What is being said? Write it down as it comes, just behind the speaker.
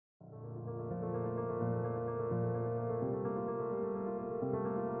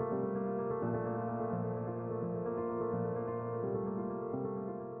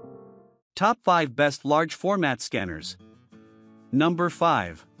Top 5 Best Large Format Scanners. Number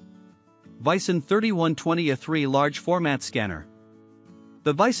 5. VIISAN 3120, a 3 large format scanner.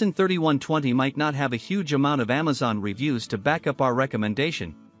 The VIISAN 3120 might not have a huge amount of Amazon reviews to back up our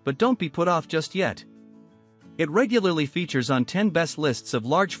recommendation, but don't be put off just yet. It regularly features on 10 best lists of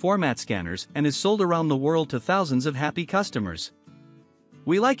large format scanners and is sold around the world to thousands of happy customers.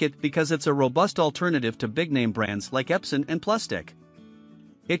 We like it because it's a robust alternative to big-name brands like Epson and Plustek.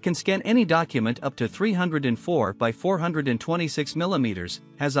 It can scan any document up to 304 by 426 mm,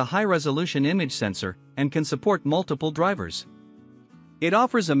 has a high-resolution image sensor, and can support multiple drivers. It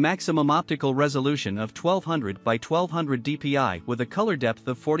offers a maximum optical resolution of 1200 by 1200 dpi with a color depth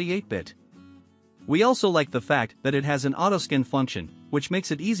of 48-bit. We also like the fact that it has an autoscan function, which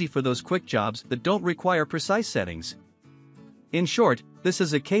makes it easy for those quick jobs that don't require precise settings. In short, this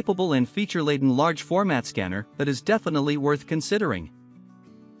is a capable and feature-laden large format scanner that is definitely worth considering.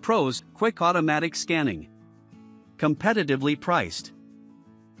 Pros: quick automatic scanning. Competitively priced.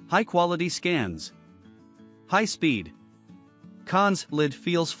 High-quality scans. High speed. Cons: lid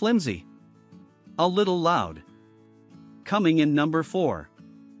feels flimsy. A little loud. Coming in number 4.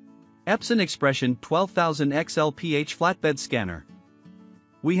 Epson Expression 12000 XL/PH Flatbed Scanner.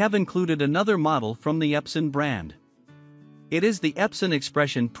 We have included another model from the Epson brand. It is the Epson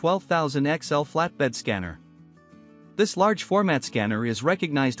Expression 12000 XL Flatbed Scanner. This large format scanner is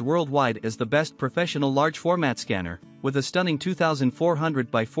recognized worldwide as the best professional large format scanner, with a stunning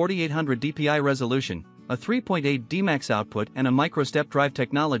 2400 by 4800 dpi resolution, a 3.8D max output and a micro-step drive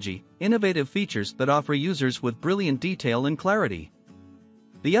technology, innovative features that offer users with brilliant detail and clarity.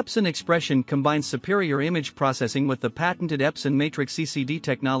 The Epson Expression combines superior image processing with the patented Epson Matrix CCD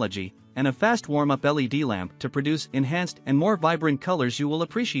technology, and a fast warm-up LED lamp to produce enhanced and more vibrant colors you will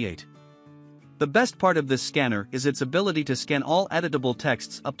appreciate. The best part of this scanner is its ability to scan all editable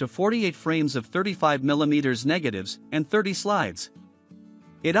texts up to 48 frames of 35mm negatives and 30 slides.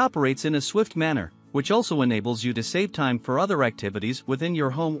 It operates in a swift manner, which also enables you to save time for other activities within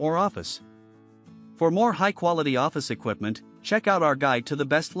your home or office. For more high-quality office equipment, check out our guide to the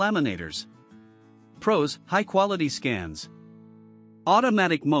best laminators. Pros: high-quality scans.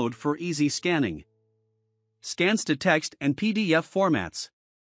 Automatic mode for easy scanning. Scans to text and PDF formats.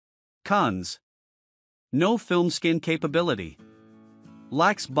 Cons: no film skin capability.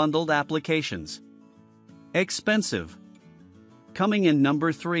 Lacks bundled applications. Expensive. Coming in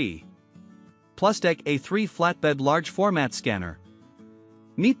number 3. Plustek A3 Flatbed Large Format Scanner.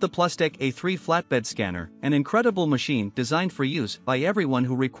 Meet the Plustek A3 Flatbed Scanner, an incredible machine designed for use by everyone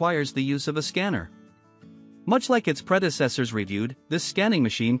who requires the use of a scanner. Much like its predecessors reviewed, this scanning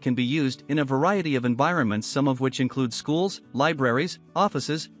machine can be used in a variety of environments, some of which include schools, libraries,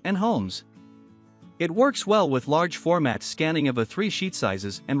 offices, and homes. It works well with large format scanning of A3 sheet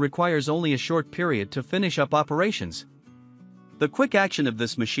sizes and requires only a short period to finish up operations. The quick action of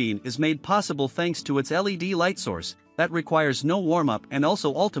this machine is made possible thanks to its LED light source that requires no warm-up and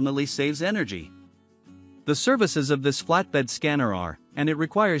also ultimately saves energy. The services of this flatbed scanner are, and it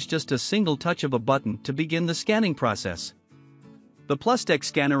requires just a single touch of a button to begin the scanning process. The Plustek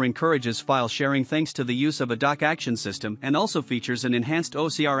scanner encourages file sharing thanks to the use of a dock action system and also features an enhanced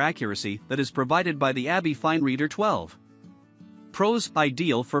OCR accuracy that is provided by the ABI Fine Reader 12. Pros: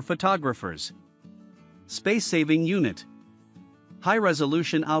 ideal for photographers. Space-saving unit.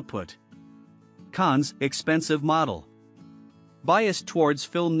 High-resolution output. Cons: expensive model. Biased towards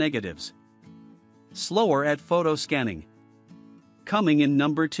film negatives. Slower at photo scanning. Coming in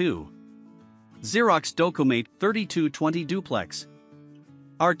number 2. Xerox DocuMate 3220 Duplex.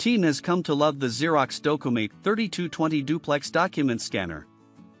 Our team has come to love the Xerox DocuMate 3220 Duplex document scanner.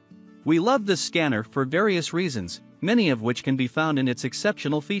 We love this scanner for various reasons, many of which can be found in its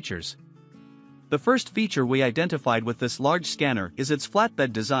exceptional features. The first feature we identified with this large scanner is its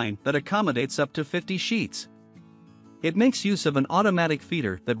flatbed design that accommodates up to 50 sheets. It makes use of an automatic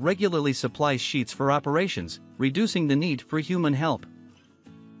feeder that regularly supplies sheets for operations, reducing the need for human help.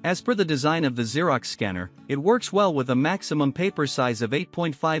 As per the design of the Xerox scanner, it works well with a maximum paper size of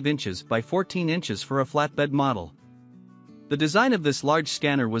 8.5 inches by 14 inches for a flatbed model. The design of this large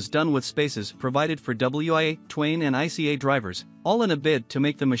scanner was done with spaces provided for WIA, Twain and ICA drivers, all in a bid to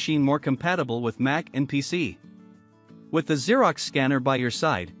make the machine more compatible with Mac and PC. With the Xerox scanner by your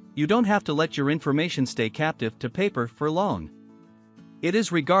side, you don't have to let your information stay captive to paper for long. It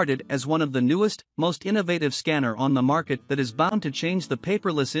is regarded as one of the newest, most innovative scanner on the market that is bound to change the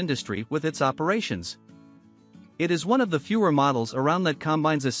paperless industry with its operations. It is one of the fewer models around that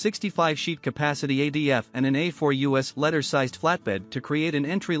combines a 65-sheet capacity ADF and an A4 US letter-sized flatbed to create an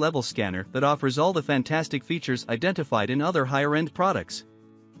entry-level scanner that offers all the fantastic features identified in other higher-end products.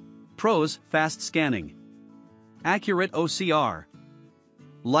 Pros: fast scanning. Accurate OCR.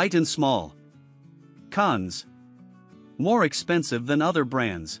 Light and small. Cons: more expensive than other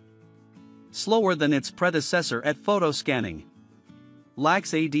brands. Slower than its predecessor at photo scanning.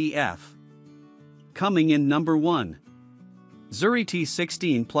 Lacks ADF. Coming in number 1. CZUR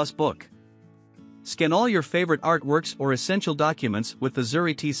T16 Plus Book. Scan all your favorite artworks or essential documents with the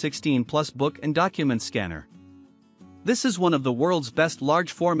CZUR T16 Plus Book and Document Scanner. This is one of the world's best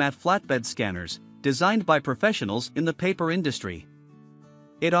large format flatbed scanners, designed by professionals in the paper industry.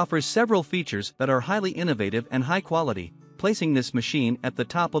 It offers several features that are highly innovative and high quality, placing this machine at the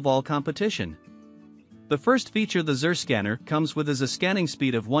top of all competition. The first feature the CZUR scanner comes with is a scanning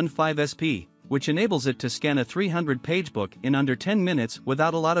speed of 15 SP, which enables it to scan a 300-page book in under 10 minutes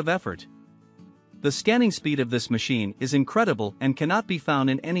without a lot of effort. The scanning speed of this machine is incredible and cannot be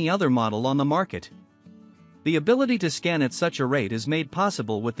found in any other model on the market. The ability to scan at such a rate is made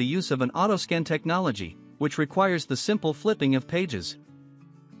possible with the use of an autoscan technology, which requires the simple flipping of pages.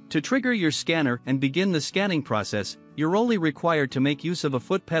 To trigger your scanner and begin the scanning process, you're only required to make use of a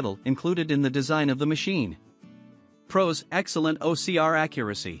foot pedal included in the design of the machine. Pros: excellent OCR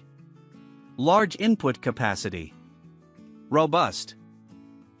accuracy. Large input capacity. Robust.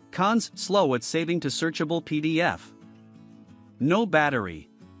 Cons: slow at saving to searchable PDF. No battery.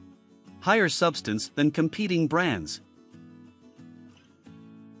 Higher substance than competing brands.